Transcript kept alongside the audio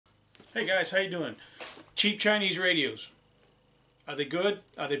Hey guys, how you doing? Cheap Chinese radios. Are they good?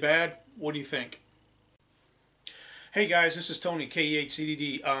 Are they bad? What do you think? Hey guys, this is Tony,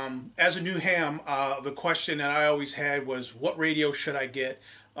 KE8CDD. As a new ham, the question that I always had was, what radio should I get?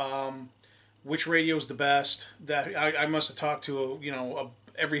 Which radio is the best? That I must have talked to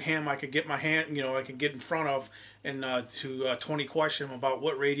every ham I could get my hand, I could get in front of, and to 20 question them about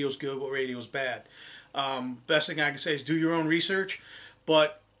what radio is good, what radio is bad. Best thing I can say is do your own research,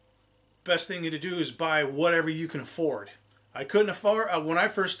 but best thing to do is buy whatever you can afford. I couldn't afford when I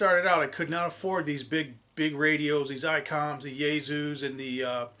first started out. I could not afford these big radios, these Icoms, the Yaesus, and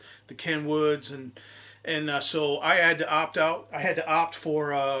the Kenwoods, and so I had to opt out. I had to opt for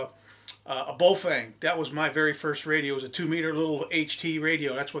a Bofang. That was my very first radio. It was a 2 meter little HT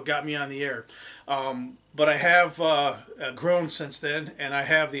radio. That's what got me on the air. But I have grown since then, and I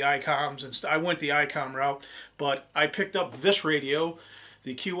have the Icoms, and I went the Icom route. But I picked up this radio,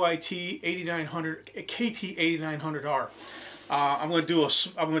 the QYT 8900 KT-8900R. I'm going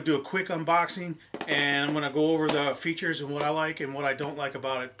to do a quick unboxing, and I'm going to go over the features and what I like and what I don't like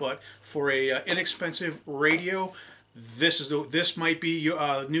about it. But for a inexpensive radio, this might be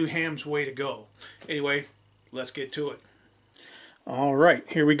new ham's way to go. Anyway, let's get to it. All right,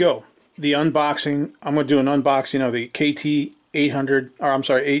 here we go. The unboxing. I'm going to do an unboxing of the KT-800, or I'm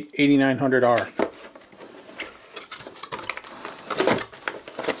sorry, 8900R.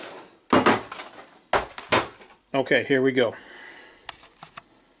 Okay, here we go.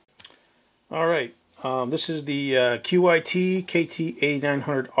 All right, this is the QYT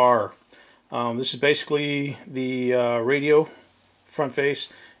KT-8900R. This is basically the radio front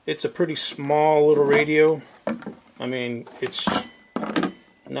face. It's a pretty small little radio. I mean, it's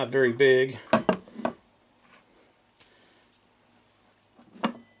not very big,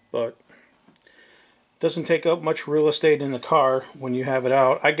 but doesn't take up much real estate in the car when you have it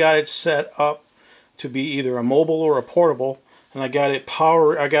out. I got it set up to be either a mobile or a portable, and I got it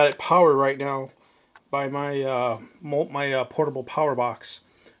powered right now by my portable power box,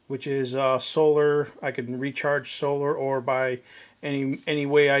 which is solar. I can recharge solar or by any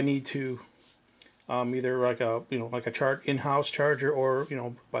way I need to, either like a in-house charger or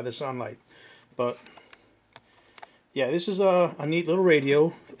by the sunlight. But yeah, this is a neat little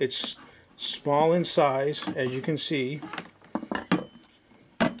radio. It's small in size, as you can see.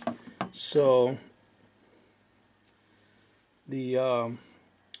 So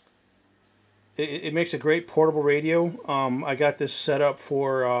it makes a great portable radio. I got this set up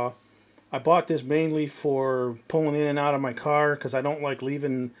for I bought this mainly for pulling in and out of my car, because I don't like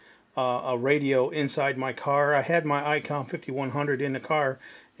leaving a radio inside my car. I had my Icom 5100 in the car,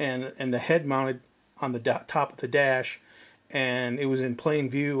 and the head mounted on the top of the dash, and it was in plain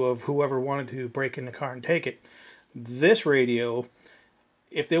view of whoever wanted to break in the car and take it. This radio,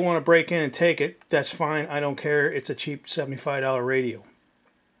 if they want to break in and take it, that's fine. I don't care. It's a cheap $75 radio.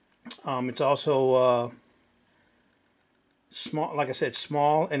 It's also small, like I said,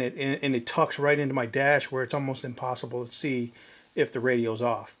 small, and it tucks right into my dash, where it's almost impossible to see if the radio's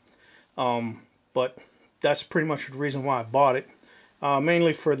off. But that's pretty much the reason why I bought it,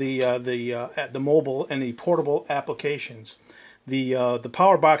 mainly for the mobile and the portable applications. The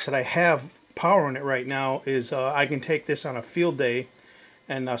power box that I have powering it right now is I can take this on a field day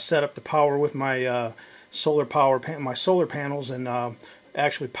and set up the power with my solar panels, and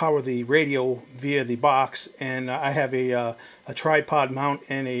actually power the radio via the box. And I have a tripod mount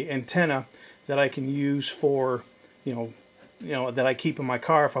and a antenna that I can use for that I keep in my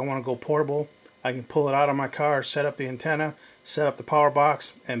car. If I want to go portable, I can pull it out of my car, set up the antenna, set up the power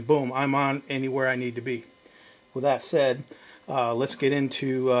box, and boom, I'm on anywhere I need to be. With that said, let's get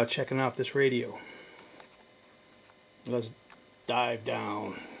into checking out this radio. Let's dive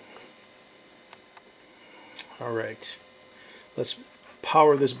down. All right, let's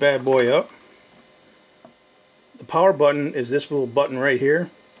power this bad boy up. The power button is this little button right here.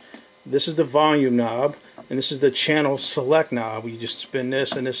 This is the volume knob, and this is the channel select knob. You just spin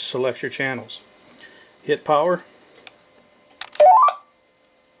this, and this selects your channels. Hit power,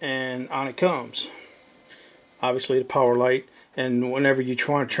 and on it comes. Obviously the power light, and whenever you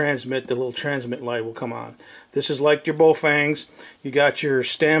try to transmit, the little transmit light will come on. This is like your Bofangs. You got your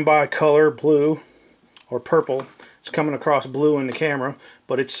standby color, blue or purple. It's coming across blue in the camera,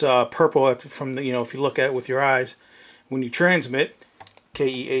 but it's purple from the, if you look at it with your eyes. When you transmit,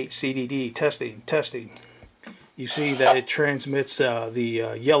 KE8CDD, testing, you see that it transmits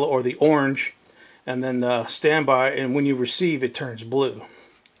the yellow or the orange, and then the standby, and when you receive, it turns blue.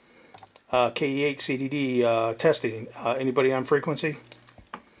 KE8CDD testing. Anybody on frequency?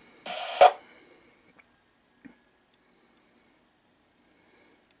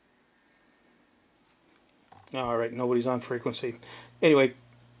 All right, nobody's on frequency. Anyway,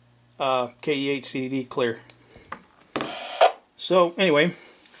 KE8CDD clear. So anyway,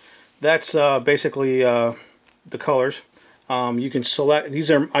 that's basically the colors. You can select,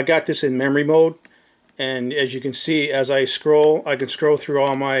 these are, I got this in memory mode, and as you can see, as I scroll, I can scroll through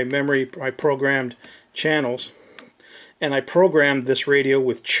all my memory, my programmed channels, and I programmed this radio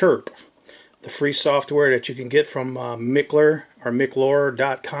with Chirp, the free software that you can get from Mickler or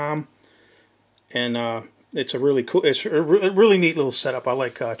Micklore.com, and it's a really cool, it's a really neat little setup. I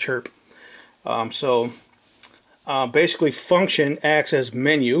like Chirp. Basically, function acts as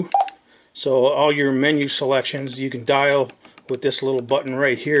menu. So all your menu selections you can dial with this little button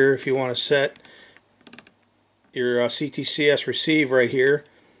right here if you want to set your CTCS receive right here,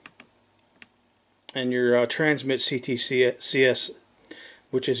 and your transmit CTCS,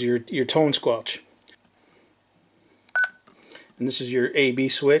 which is your tone squelch. And this is your AB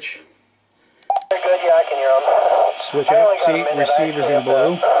switch. Very good, yeah, I can hear them. Switch up. See, receive is in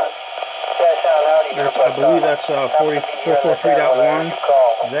blue. That's, I believe that's 443.1.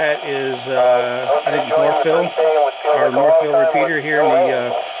 That is, I think, Northville, our Northville repeater here in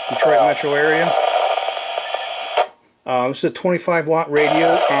the Detroit metro area. This is a 25-watt radio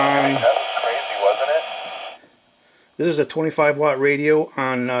on. That's crazy, wasn't it? This is a 25-watt radio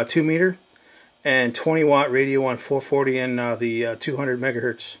on 2 meter, and 20-watt radio on 440 and the 200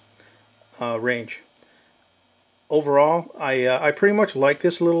 megahertz range. Overall, I pretty much like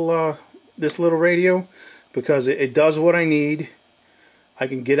this little radio because it does what I need. I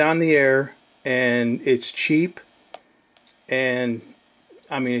can get on the air, and it's cheap, and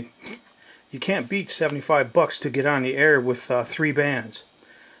I mean, you can't beat $75 to get on the air with 3 bands.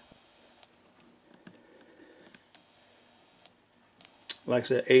 Like I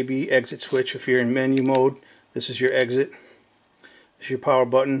said, AB exit switch if you're in menu mode. This is your exit. This is your power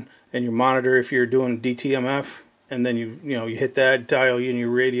button, and your monitor if you're doing DTMF. And then you hit that, dial in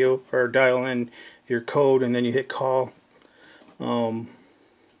your radio, or dial in your code, and then you hit call.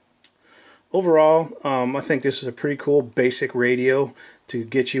 Overall, I think this is a pretty cool basic radio to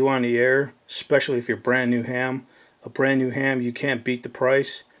get you on the air, especially if you're brand new ham. A brand new ham, you can't beat the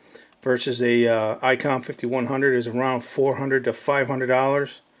price. Versus a Icom 5100 is around $400 to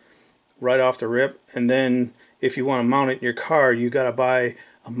 $500 right off the rip. And then if you want to mount it in your car, you got to buy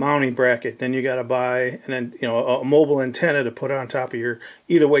a mounting bracket, then you got to buy, and then a mobile antenna to put on top of your.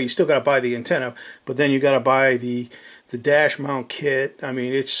 Either way, you still got to buy the antenna, but then you got to buy the dash mount kit. I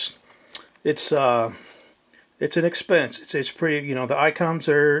mean, it's an expense. It's pretty. The Icoms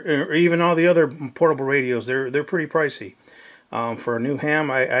or even all the other portable radios, they're pretty pricey. For a new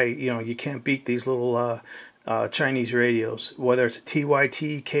ham, you can't beat these little Chinese radios. Whether it's a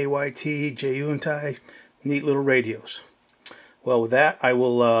TYT, KYT, Jayuntai, neat little radios. Well, with that, I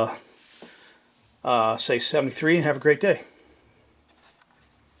will say 73 and have a great day.